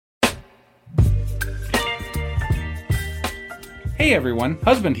Hey everyone,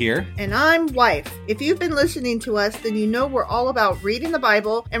 husband here. And I'm wife. If you've been listening to us, then you know we're all about reading the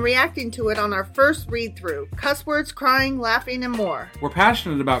Bible and reacting to it on our first read-through. Cuss words, crying, laughing, and more. We're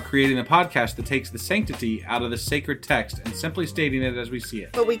passionate about creating a podcast that takes the sanctity out of the sacred text and simply stating it as we see it.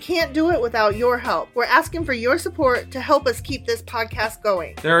 But we can't do it without your help. We're asking for your support to help us keep this podcast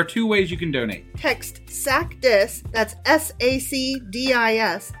going. There are two ways you can donate. Text SACDIS, that's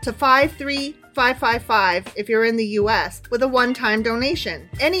SACDIS, to 53555 if you're in the U.S. with a one-time donation.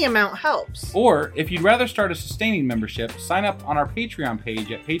 Any amount helps. Or, if you'd rather start a sustaining membership, sign up on our Patreon page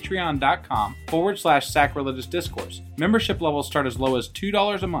at patreon.com/sacrilegious discourse. Membership levels start as low as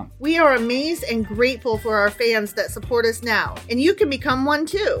 $2 a month. We are amazed and grateful for our fans that support us now, and you can become one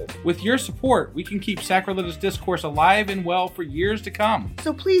too. With your support, we can keep Sacrilegious Discourse alive and well for years to come.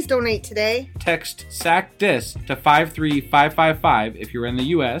 So please donate today. Text SACDIS to 53555 if you're in the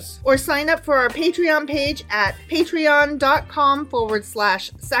U.S. Or sign up for our Patreon page at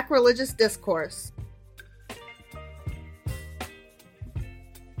patreon.com/sacrilegious discourse.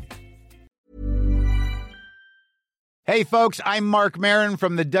 Hey folks, I'm Mark Maron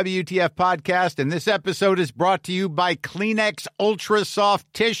from the WTF Podcast, and this episode is brought to you by Kleenex Ultra Soft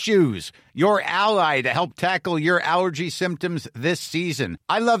Tissues, your ally to help tackle your allergy symptoms this season.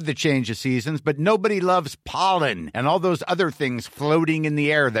 I love the change of seasons, but nobody loves pollen and all those other things floating in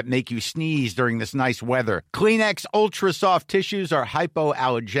the air that make you sneeze during this nice weather. Kleenex Ultra Soft Tissues are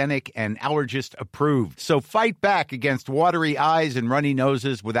hypoallergenic and allergist approved, so fight back against watery eyes and runny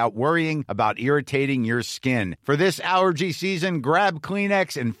noses without worrying about irritating your skin. For this allergy season, grab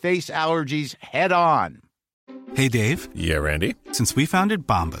Kleenex and face allergies head on. Hey, Dave. Yeah, Randy. Since we founded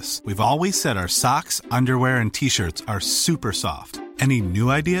Bombas, we've always said our socks, underwear, and T-shirts are super soft. Any new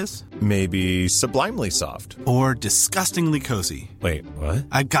ideas? Maybe sublimely soft. Or disgustingly cozy. Wait, what?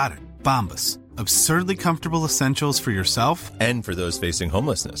 I got it. Bombas. Absurdly comfortable essentials for yourself And for those facing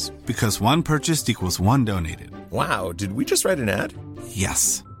homelessness. because one purchased equals one donated. Wow, did we just write an ad?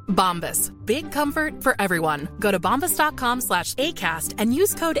 Yes. Bombas. Big comfort for everyone. Go to bombas.com/ACAST and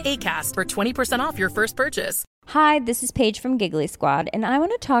use code ACAST for 20% off your first purchase. Hi, this is Paige from Giggly Squad, and I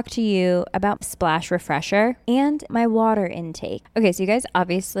want to talk to you about Splash Refresher and my water intake. Okay, so you guys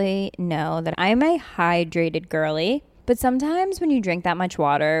obviously know that I'm a hydrated girly, but sometimes when you drink that much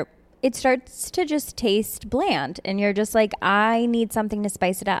water, it starts to just taste bland, and you're just like, I need something to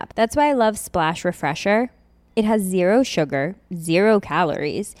spice it up. That's why I love Splash Refresher. It has 0 sugar, 0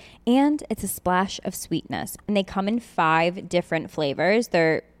 calories, and it's a splash of sweetness. And they come in 5 different flavors.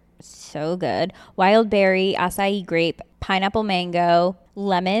 They're so good. Wild berry, acai grape, pineapple mango,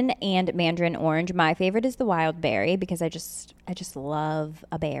 lemon, and mandarin orange. My favorite is the wild berry because I just love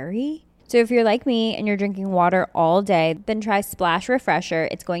a berry. So if you're like me and you're drinking water all day, then try Splash Refresher.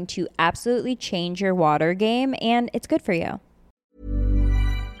 It's going to absolutely change your water game, and it's good for you.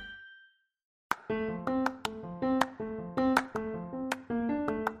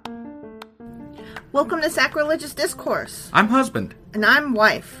 Welcome to Sacrilegious Discourse. I'm husband. And I'm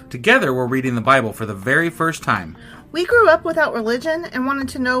wife. Together, we're reading the Bible for the very first time. We grew up without religion and wanted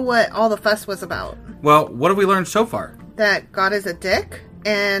to know what all the fuss was about. Well, what have we learned so far? That God is a dick,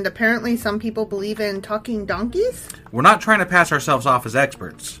 and apparently some people believe in talking donkeys? We're not trying to pass ourselves off as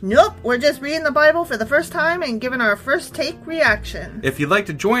experts. Nope, we're just reading the Bible for the first time and giving our first take reaction. If you'd like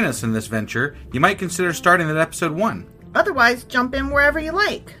to join us in this venture, you might consider starting at episode 1. Otherwise, jump in wherever you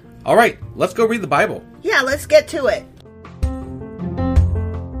like. All right, let's go read the Bible. Yeah, let's get to it.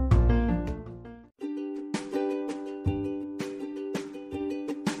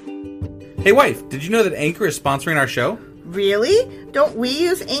 Hey wife, did you know that Anchor is sponsoring our show? Really? Don't we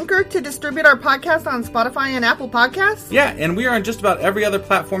use Anchor to distribute our podcast on Spotify and Apple Podcasts? Yeah, and we are on just about every other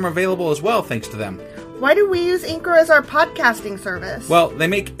platform available as well, thanks to them. Why do we use Anchor as our podcasting service? Well, they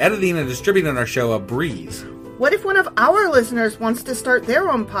make editing and distributing our show a breeze. What if one of our listeners wants to start their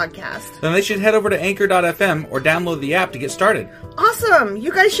own podcast? Then they should head over to anchor.fm or download the app to get started. Awesome!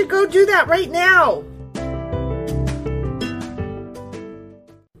 You guys should go do that right now!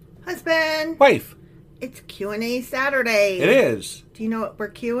 Husband! Wife! It's Q&A Saturday. It is. Do you know what we're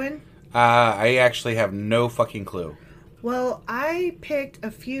queuing? I actually have no fucking clue. Well, I picked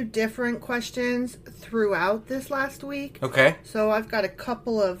a few different questions throughout this last week. Okay. So I've got a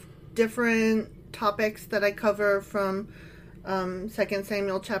couple of different topics that I cover from 2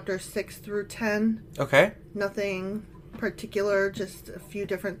 Samuel chapter 6 through 10. Okay. Nothing particular, just a few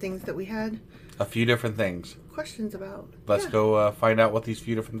different things that we had A few different things. questions about. Let's go find out what these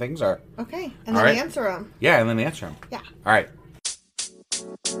few different things are. Okay, and All then right. answer them. Yeah, and then answer them. Yeah. All right.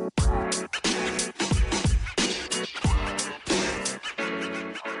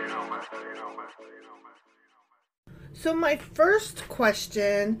 So my first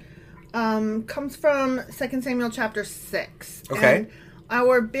question comes from 2 Samuel chapter 6. Okay. And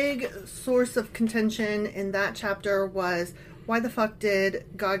our big source of contention in that chapter was, why the fuck did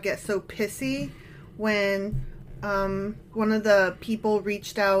God get so pissy when one of the people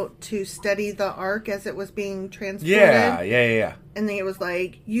reached out to study the ark as it was being transported? Yeah. And he was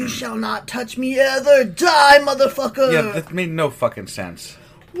like, "You shall not touch me ever, die, motherfucker!" Yeah, that made no fucking sense.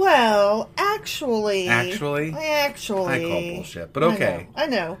 Well, actually... Actually? I call bullshit, but okay. I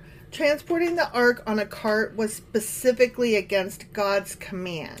know. Transporting the ark on a cart was specifically against God's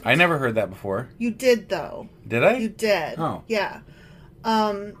command. I never heard that before. You did, though. Did I? You did. Oh. Yeah.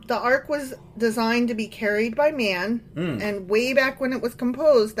 The ark was designed to be carried by man, and way back when it was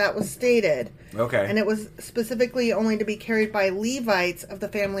composed, that was stated. Okay. And it was specifically only to be carried by Levites of the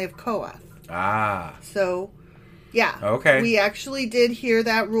family of Kohath. Ah. So, yeah. Okay. We actually did hear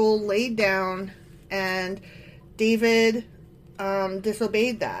that rule laid down, and David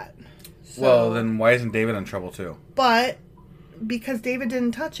disobeyed that. So, Well, then why isn't David in trouble too? But because David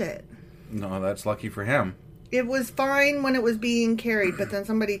didn't touch it. No, that's lucky for him. It was fine when it was being carried, but then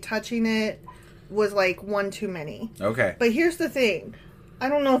somebody touching it was like one too many. Okay. But here's the thing. I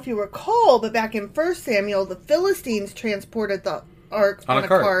don't know if you recall, but back in 1 Samuel, the Philistines transported the ark on a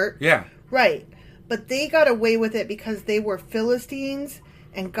cart. Yeah. Right. But they got away with it because they were Philistines,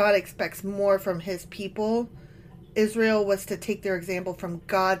 and God expects more from his people. Israel was to take their example from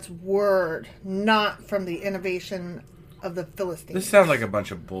God's word, not from the innovation of the Philistines. This sounds like a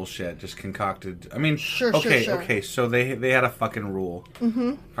bunch of bullshit just concocted. I mean, Sure. Okay, so they had a fucking rule.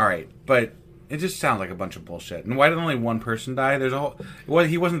 Mm-hmm. All right, but it just sounds like a bunch of bullshit. And why did only one person die? There's a whole... Well,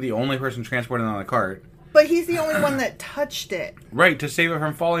 he wasn't the only person transported on the cart. But he's the only one that touched it. Right, to save it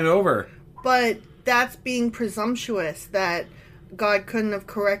from falling over. But that's being presumptuous that God couldn't have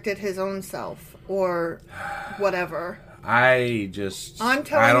corrected his own self or whatever. I'm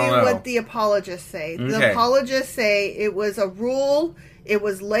telling you what the apologists say. Okay. The apologists say it was a rule, it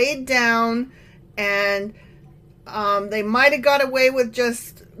was laid down, and they might have got away with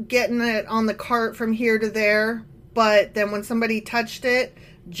just getting it on the cart from here to there, but then when somebody touched it,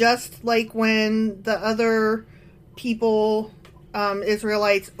 just like when the other people,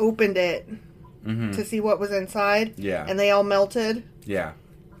 Israelites, opened it to see what was inside, and they all melted. Yeah.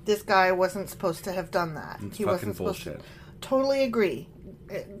 This guy wasn't supposed to have done that. It's he fucking wasn't supposed bullshit. to. Totally agree.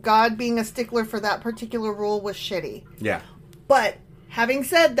 God being a stickler for that particular rule was shitty. Yeah. But having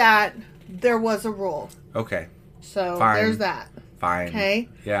said that, there was a rule. Okay. So Fine. there's that. Fine. Okay.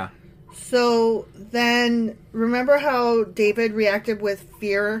 Yeah. So then, remember how David reacted with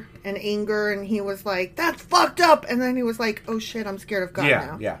fear and anger, and he was like, "That's fucked up," and then he was like, "Oh shit, I'm scared of God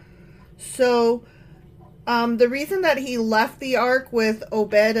now." Yeah. So, the reason that he left the ark with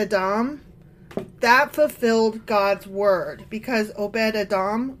Obed-Edom, that fulfilled God's word, because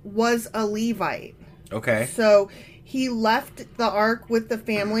Obed-Edom was a Levite. Okay. So he left the ark with the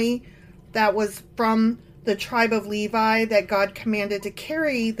family that was from the tribe of Levi that God commanded to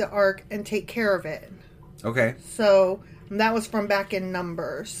carry the ark and take care of it. Okay. So that was from back in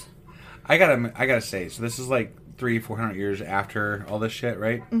Numbers. I gotta say, so this is like 300-400 years after all this shit,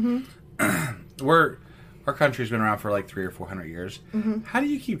 right? Mm-hmm. Our country's been around for like 300 or 400 years. Mm-hmm. How do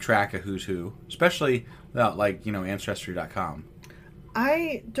you keep track of who's who, especially without Ancestry.com?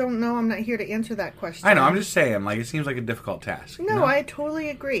 I don't know. I'm not here to answer that question. I know. I'm just saying, it seems like a difficult task. No, you know? I totally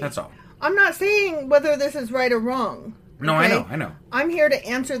agree. That's all. I'm not saying whether this is right or wrong. No, okay? I know. I'm here to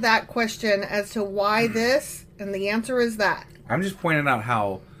answer that question as to why this, and the answer is that. I'm just pointing out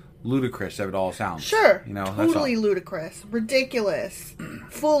how ludicrous it all sounds. Sure. that's Totally all. ludicrous, ridiculous,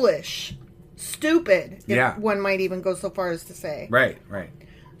 foolish, stupid, if one might even go so far as to say. Right.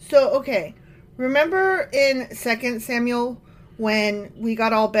 So, okay. Remember in 2 Samuel when we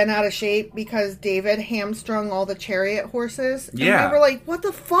got all bent out of shape because David hamstrung all the chariot horses? And Yeah. we were like, what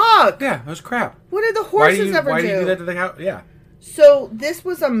the fuck? Yeah, that was crap. What did the horses ever do? Why do you do that to the cow? Yeah. So this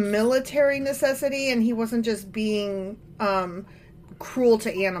was a military necessity, and he wasn't just being cruel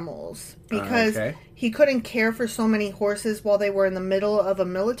to animals because he couldn't care for so many horses while they were in the middle of a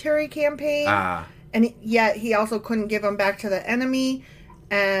military campaign. And yet he also couldn't give them back to the enemy,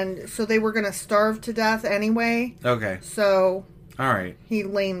 and so they were going to starve to death anyway. Okay. So all right, he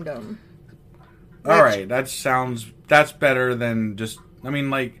lamed them. All right, that's better than just. I mean,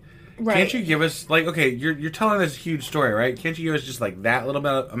 right. Can't you give us okay? You're telling this huge story, right? Can't you give us just that little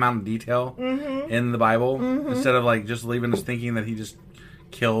bit amount of detail in the Bible instead of just leaving us thinking that he just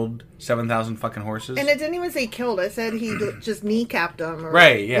killed 7,000 fucking horses? And it didn't even say killed. It said he just kneecapped them, or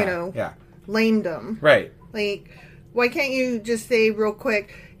right? Yeah, lamed them, right. Why can't you just say real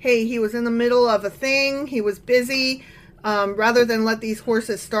quick? hey, he was in the middle of a thing, he was busy, rather than let these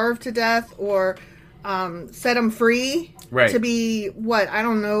horses starve to death or set them free to be,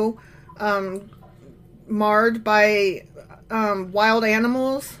 marred by wild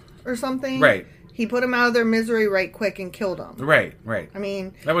animals or something. Right. He put them out of their misery right quick and killed them. Right, right. I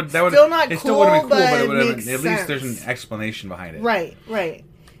mean, that would still not it cool, still would have been cool, but it it would have makes been, at least there's sense. an explanation behind it. Right, right.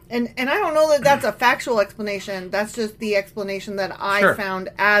 And I don't know that that's a factual explanation. That's just the explanation that I found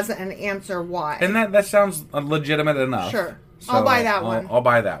as an answer why. And that sounds legitimate enough. Sure. So I'll buy that one. I'll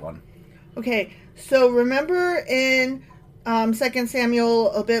buy that one. Okay, so remember in 2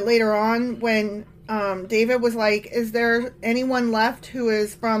 Samuel a bit later on when David was like, is there anyone left who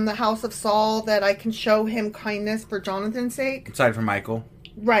is from the house of Saul that I can show him kindness for Jonathan's sake? Aside from Michael.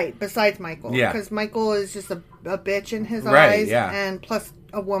 Right, besides Michael. Yeah. Because Michael is just a bitch in his Right, eyes. yeah. And plus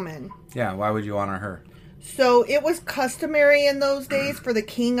a woman. Yeah, why would you honor her? So it was customary in those days for the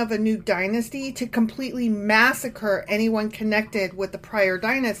king of a new dynasty to completely massacre anyone connected with the prior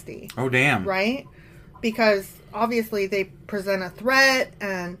dynasty. Oh, damn. Right? Because obviously they present a threat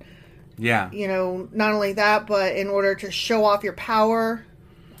and, Yeah. you know, not only that, but in order to show off your power.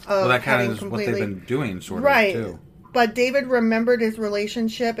 Well, that kind of is what they've been doing, sort of, too. But David remembered his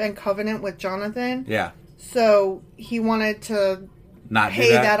relationship and covenant with Jonathan. Yeah. So he wanted to Not pay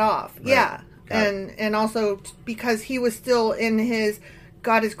do that off. Right. Yeah. Got it. And also because he was still in his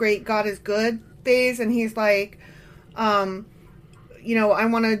God is great, God is good phase. And he's like, you know, I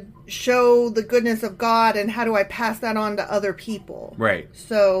want to show the goodness of God. And how do I pass that on to other people? Right.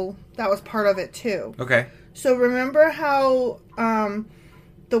 So that was part of it too. Okay. So remember how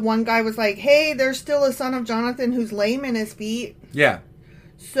the one guy was like, hey, there's still a son of Jonathan who's lame in his feet. Yeah.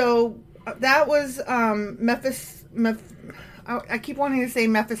 So that was I keep wanting to say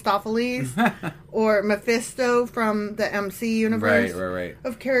Mephistopheles or Mephisto from the MC universe Right.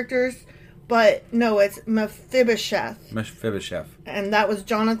 of characters. But no, it's Mephibosheth. Mephibosheth. And that was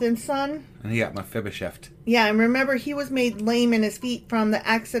Jonathan's son. And he got Mephibosheth. Yeah, and remember, he was made lame in his feet from the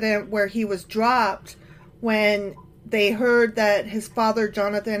accident where he was dropped when they heard that his father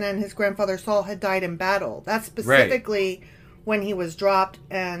Jonathan and his grandfather Saul had died in battle. That's specifically when he was dropped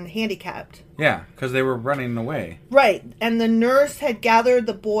and handicapped. Yeah, because they were running away. Right, and the nurse had gathered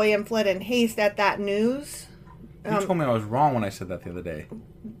the boy and fled in haste at that news. You told me I was wrong when I said that the other day.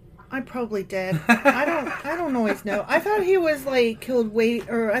 I probably did. I don't always know. I thought he was killed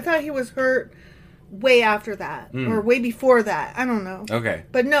I thought he was hurt way after that or way before that. I don't know. Okay.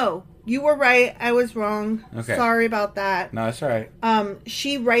 But no, you were right. I was wrong. Okay. Sorry about that. No, that's all right.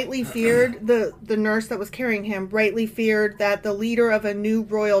 She rightly feared, the nurse that was carrying him, rightly feared that the leader of a new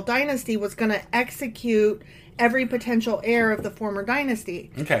royal dynasty was going to execute every potential heir of the former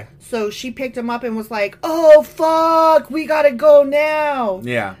dynasty. Okay. So she picked him up and was like, oh, fuck, we got to go now.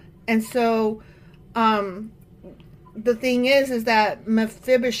 Yeah. And so the thing is that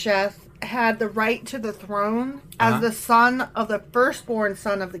Mephibosheth had the right to the throne as the son of the firstborn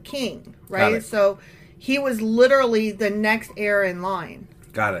son of the king, right? So he was literally the next heir in line.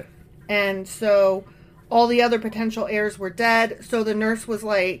 Got it. And so all the other potential heirs were dead. So the nurse was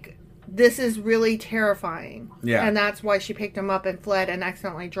like, this is really terrifying. Yeah. And that's why she picked him up and fled and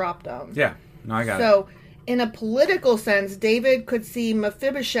accidentally dropped him. Yeah. No, I got it. So in a political sense, David could see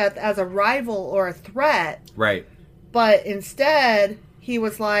Mephibosheth as a rival or a threat. Right. But instead, he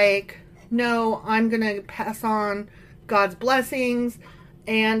was like, no, I'm going to pass on God's blessings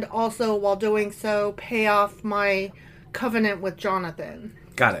and also, while doing so, pay off my covenant with Jonathan.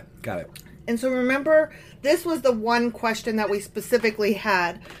 Got it. And so remember, this was the one question that we specifically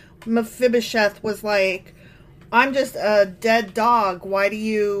had. Mephibosheth was like, I'm just a dead dog. Why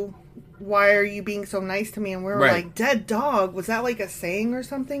are you being so nice to me? And we were like, dead dog? Was that like a saying or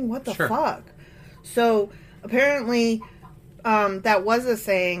something? What the fuck? So apparently that was a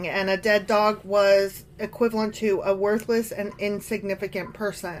saying, and a dead dog was equivalent to a worthless and insignificant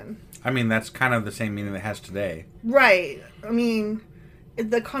person. I mean, that's kind of the same meaning it has today. Right. I mean,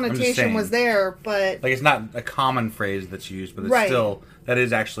 the connotation was there, but... Like, it's not a common phrase that's used, but it's still... That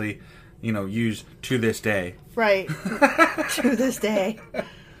is actually, used to this day. Right. To this day.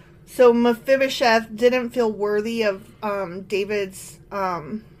 So Mephibosheth didn't feel worthy of David's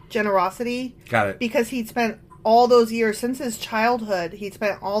generosity. Got it. Because he'd spent all those years, since his childhood, he'd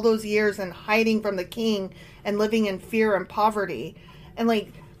spent all those years in hiding from the king and living in fear and poverty. And,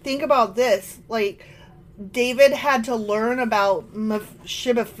 think about this. David had to learn about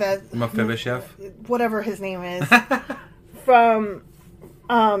Mephibosheth, whatever his name is, from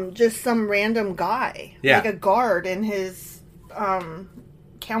just some random guy. Yeah. Like a guard in his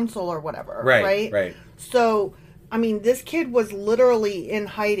council or whatever. Right? Right. So I mean, this kid was literally in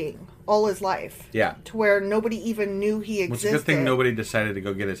hiding all his life. Yeah. To where nobody even knew he Well, it's existed. a good thing nobody decided to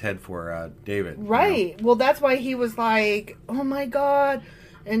go get his head for David. Right. Well, that's why he was like, oh my God,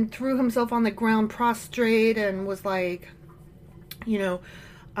 and threw himself on the ground prostrate and was like, you're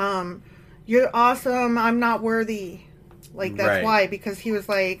awesome. I'm not worthy. Like, that's Right. why, because he was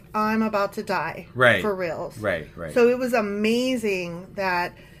like, I'm about to die. Right. For reals. Right. So it was amazing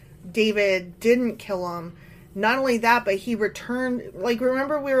that David didn't kill him. Not only that, but he returned. Like,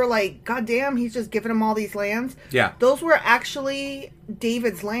 remember we were like, God damn, he's just giving him all these lands? Yeah. Those were actually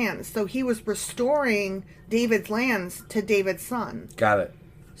David's lands. So he was restoring David's lands to David's son. Got it.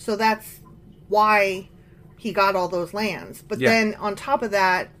 So that's why he got all those lands. But Yeah. then on top of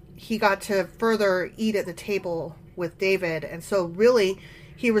that, he got to further eat at the table with David. And so really,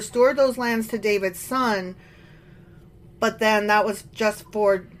 he restored those lands to David's son. But then that was just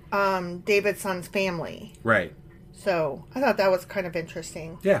for David's son's family. Right. So I thought that was kind of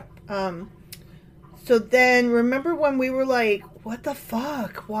interesting. Yeah. So then remember when we were like, what the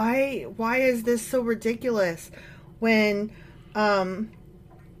fuck? Why is this so ridiculous? When Hanun.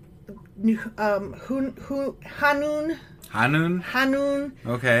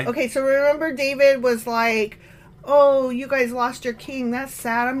 Okay. Okay, so remember David was like, oh, you guys lost your king. That's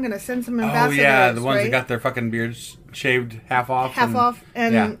sad. I'm going to send some ambassadors. Oh yeah, the ones right? that got their fucking beards shaved half off.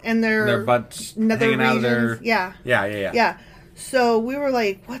 and their butts nether hanging out of their... regions. Yeah. Yeah. So we were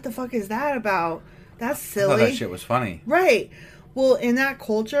like, what the fuck is that about? That's I silly. thought that shit was funny. Right. Well, in that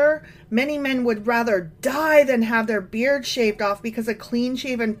culture, many men would rather die than have their beard shaved off because a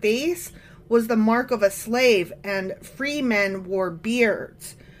clean-shaven face was the mark of a slave, and free men wore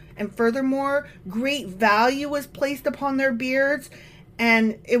beards. And furthermore, great value was placed upon their beards,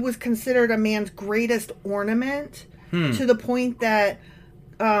 and it was considered a man's greatest ornament, to the point that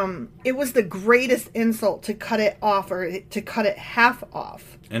it was the greatest insult to cut it off or to cut it half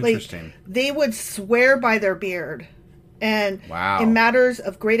off. Interesting. Like, they would swear by their beard. And Wow. in matters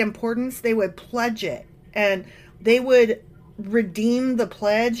of great importance, they would pledge it. And they would redeem the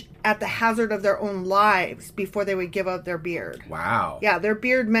pledge at the hazard of their own lives before they would give up their beard. Wow. Yeah, their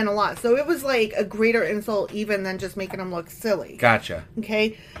beard meant a lot. So it was like a greater insult even than just making them look silly. Gotcha.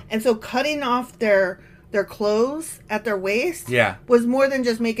 Okay? And so cutting off their clothes at their waist Yeah. was more than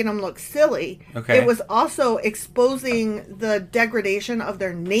just making them look silly. Okay. It was also exposing the degradation of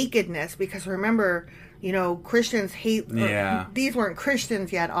their nakedness, because remember, Christians hate... Yeah. These weren't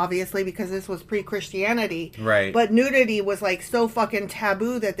Christians yet, obviously, because this was pre-Christianity. Right. But nudity was like so fucking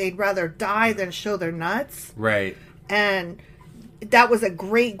taboo that they'd rather die than show their nuts. Right. And that was a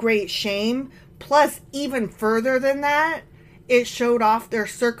great, great shame. Plus, even further than that, it showed off their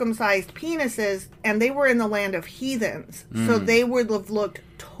circumcised penises, and they were in the land of heathens. So they would have looked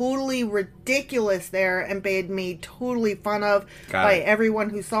totally ridiculous there and been made totally fun of by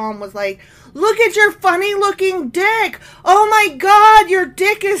everyone who saw them. Was like, look at your funny looking dick. Oh my God, your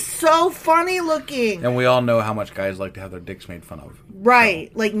dick is so funny looking. And we all know how much guys like to have their dicks made fun of.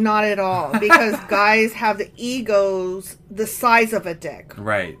 Right. Like, not at all. Because guys have the egos the size of a dick.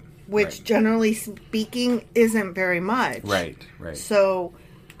 Right. Which, generally speaking, isn't very much. Right. So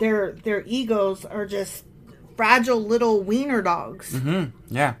their egos are just fragile little wiener dogs.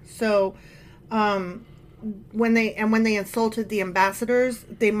 Mm-hmm. Yeah. So when they insulted the ambassadors,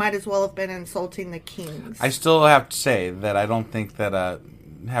 they might as well have been insulting the kings. I still have to say that I don't think that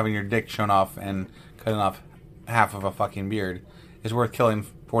having your dick shown off and cutting off half of a fucking beard is worth killing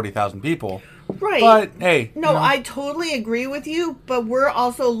 40,000 people. Right. But, hey. No, I totally agree with you, but we're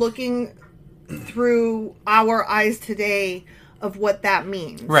also looking through our eyes today of what that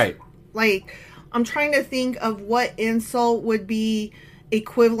means. Right. Like, I'm trying to think of what insult would be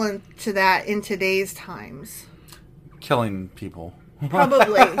equivalent to that in today's times. Killing people.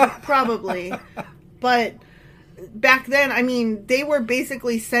 Probably. But back then, I mean, they were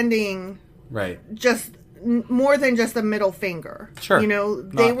basically sending just more than just a middle finger. Sure.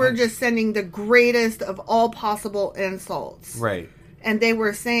 They were just sending the greatest of all possible insults. Right. And they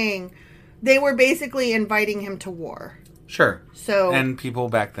were basically inviting him to war. Sure. So, and people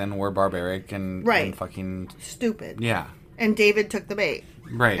back then were barbaric and fucking stupid. Yeah. And David took the bait.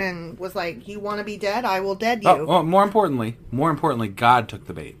 Right. And was like, you want to be dead? I will dead you. Oh, well, more importantly, God took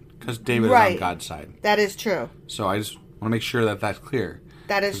the bait. Because David is on God's side. That is true. So I just want to make sure that that's clear.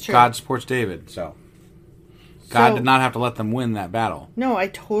 That is true. God supports David, so God did not have to let them win that battle. No, I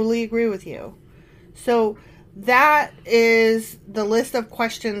totally agree with you. So that is the list of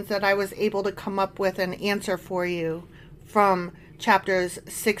questions that I was able to come up with and answer for you from chapters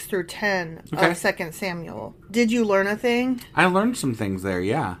 6 through 10 Okay. of 2 Samuel. Did you learn a thing? I learned some things there,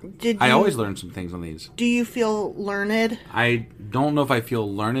 yeah. I always learn some things on these. Do you feel learned? I don't know if I feel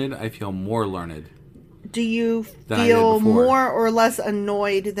learned. I feel more learned. Do you Than I did feel before. more or less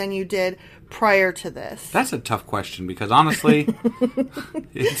annoyed than you did prior to this? That's a tough question because honestly,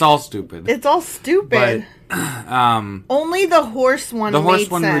 it's all stupid. It's all stupid. But Only the horse one the horse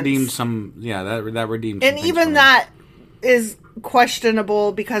made one sense. redeemed some. Yeah, that redeemed. Some And things even for me. that is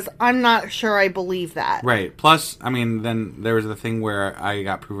questionable because I'm not sure I believe that. Right. Plus, I mean, then there was the thing where I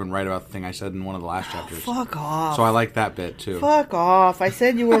got proven right about the thing I said in one of the last chapters. Fuck off. So I like that bit too. Fuck off. I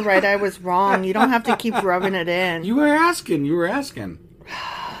said you were right, I was wrong. You don't have to keep rubbing it in. You were asking.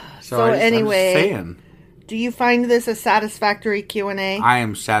 So I'm just anyway, saying. do you find this a satisfactory Q&A? I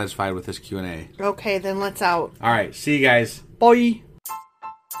am satisfied with this Q&A. Okay, then let's out. All right. See you guys. Bye.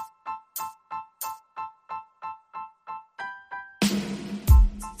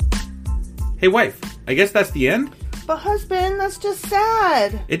 Hey, wife. I guess that's the end? But husband, that's just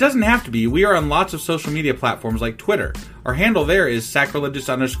sad. It doesn't have to be. We are on lots of social media platforms like Twitter. Our handle there is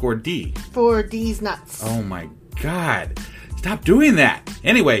sacrilegious_D. For D's nuts. Oh my god. Stop doing that.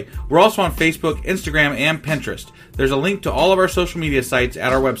 Anyway, we're also on Facebook, Instagram, and Pinterest. There's a link to all of our social media sites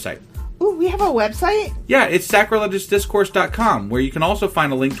at our website. Ooh, we have a website? Yeah, it's sacrilegiousdiscourse.com, where you can also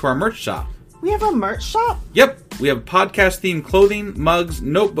find a link to our merch shop. We have a merch shop? Yep, we have podcast-themed clothing, mugs,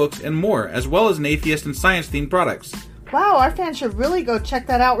 notebooks, and more, as well as an atheist and science-themed products. Wow, our fans should really go check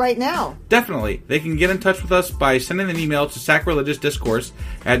that out right now. Definitely. They can get in touch with us by sending an email to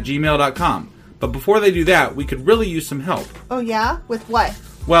sacrilegiousdiscourse@gmail.com. But before they do that, we could really use some help. Oh yeah? With what?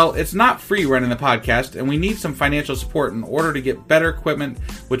 Well, it's not free running the podcast, and we need some financial support in order to get better equipment,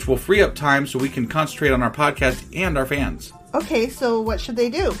 which will free up time so we can concentrate on our podcast and our fans. Okay, so what should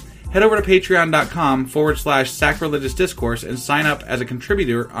they do? Head over to patreon.com/sacrilegiousdiscourse and sign up as a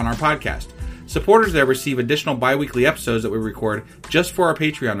contributor on our podcast. Supporters there receive additional bi-weekly episodes that we record just for our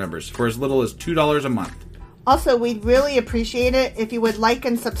Patreon members for as little as $2 a month. Also, we'd really appreciate it if you would like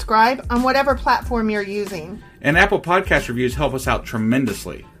and subscribe on whatever platform you're using. And Apple Podcast reviews help us out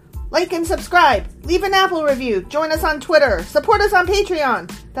tremendously. Like and subscribe. Leave an Apple review. Join us on Twitter. Support us on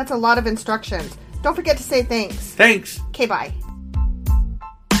Patreon. That's a lot of instructions. Don't forget to say thanks. Thanks! Okay, bye.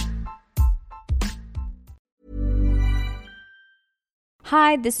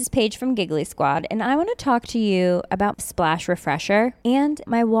 Hi, this is Paige from Giggly Squad, and I want to talk to you about Splash Refresher and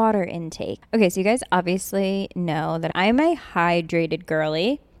my water intake. Okay, so you guys obviously know that I'm a hydrated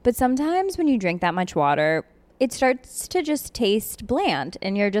girly, but sometimes when you drink that much water, it starts to just taste bland,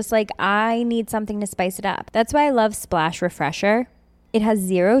 and you're just like, I need something to spice it up. That's why I love Splash Refresher. It has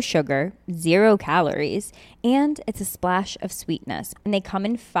 0 sugar, 0 calories, and it's a splash of sweetness. And they come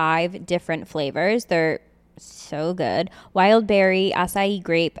in 5 different flavors. They're so good. Wild berry, acai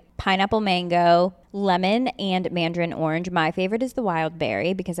grape, pineapple mango, lemon, and mandarin orange. My favorite is the wild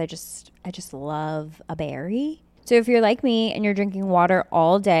berry because I just love a berry. So if you're like me and you're drinking water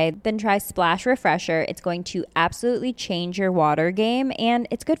all day, then try Splash Refresher. It's going to absolutely change your water game, and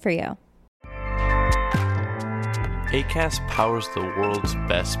it's good for you. Acast powers the world's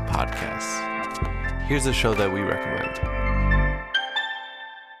best podcasts. Here's a show that we recommend.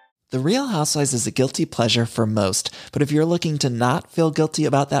 The Real Housewives is a guilty pleasure for most, but if you're looking to not feel guilty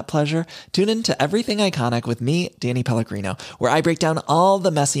about that pleasure, tune in to Everything Iconic with me, Danny Pellegrino, where I break down all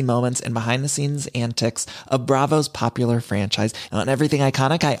the messy moments and behind-the-scenes antics of Bravo's popular franchise. And on Everything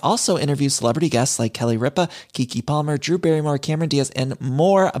Iconic, I also interview celebrity guests like Kelly Ripa, Keke Palmer, Drew Barrymore, Cameron Diaz, and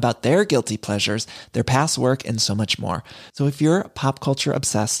more about their guilty pleasures, their past work, and so much more. So if you're pop culture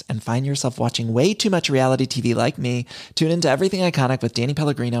obsessed and find yourself watching way too much reality TV like me, tune in to Everything Iconic with Danny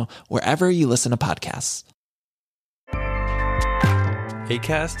Pellegrino, wherever you listen to podcasts.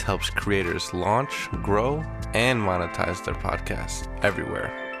 Acast helps creators launch, grow, and monetize their podcasts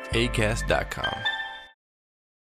everywhere. Acast.com.